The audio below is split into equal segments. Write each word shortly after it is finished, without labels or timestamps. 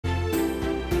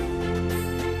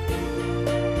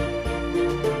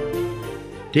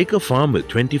Take a farm with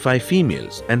 25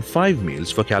 females and 5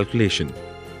 males for calculation.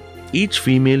 Each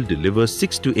female delivers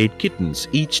 6 to 8 kittens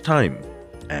each time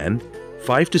and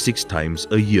 5 to 6 times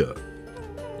a year.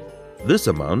 This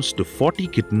amounts to 40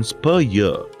 kittens per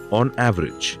year on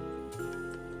average.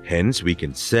 Hence, we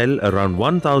can sell around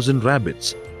 1,000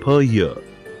 rabbits per year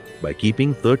by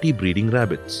keeping 30 breeding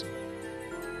rabbits.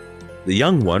 The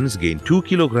young ones gain 2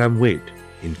 kg weight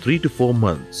in 3 to 4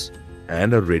 months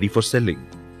and are ready for selling.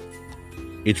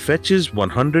 It fetches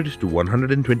 100 to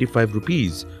 125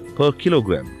 rupees per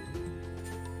kilogram.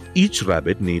 Each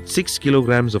rabbit needs 6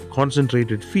 kilograms of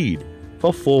concentrated feed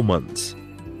for 4 months.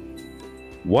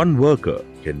 One worker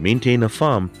can maintain a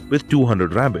farm with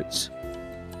 200 rabbits.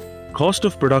 Cost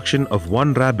of production of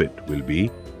one rabbit will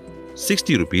be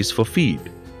 60 rupees for feed,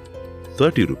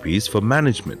 30 rupees for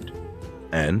management,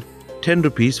 and 10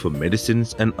 rupees for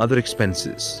medicines and other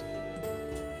expenses.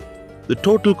 The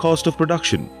total cost of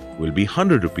production will be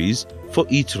 100 rupees for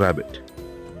each rabbit.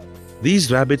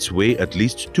 These rabbits weigh at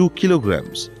least 2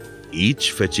 kilograms,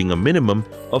 each fetching a minimum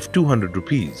of 200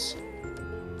 rupees.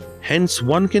 Hence,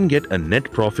 one can get a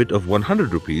net profit of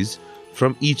 100 rupees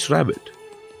from each rabbit.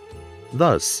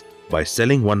 Thus, by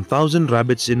selling 1,000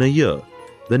 rabbits in a year,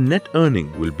 the net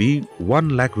earning will be 1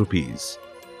 lakh rupees.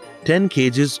 10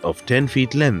 cages of 10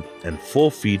 feet length and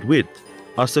 4 feet width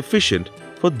are sufficient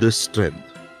for this strength.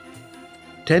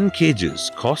 10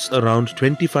 cages cost around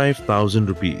 25,000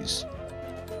 rupees.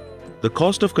 The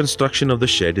cost of construction of the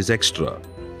shed is extra.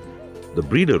 The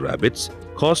breeder rabbits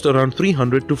cost around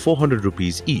 300 to 400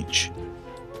 rupees each.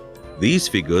 These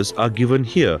figures are given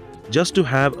here just to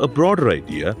have a broader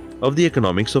idea of the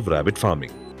economics of rabbit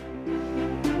farming.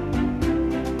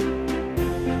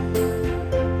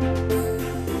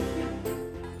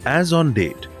 As on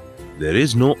date, there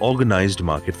is no organized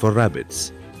market for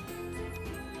rabbits.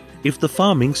 If the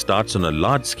farming starts on a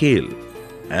large scale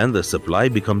and the supply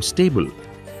becomes stable,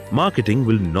 marketing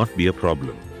will not be a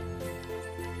problem.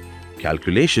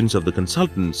 Calculations of the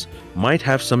consultants might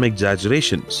have some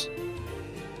exaggerations,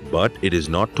 but it is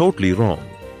not totally wrong.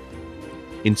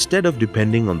 Instead of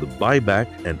depending on the buyback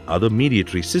and other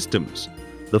mediatory systems,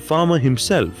 the farmer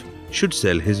himself should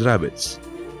sell his rabbits.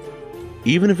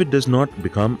 Even if it does not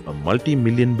become a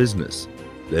multi-million business,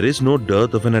 there is no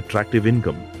dearth of an attractive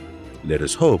income. Let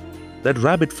us hope that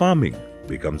rabbit farming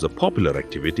becomes a popular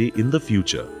activity in the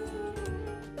future.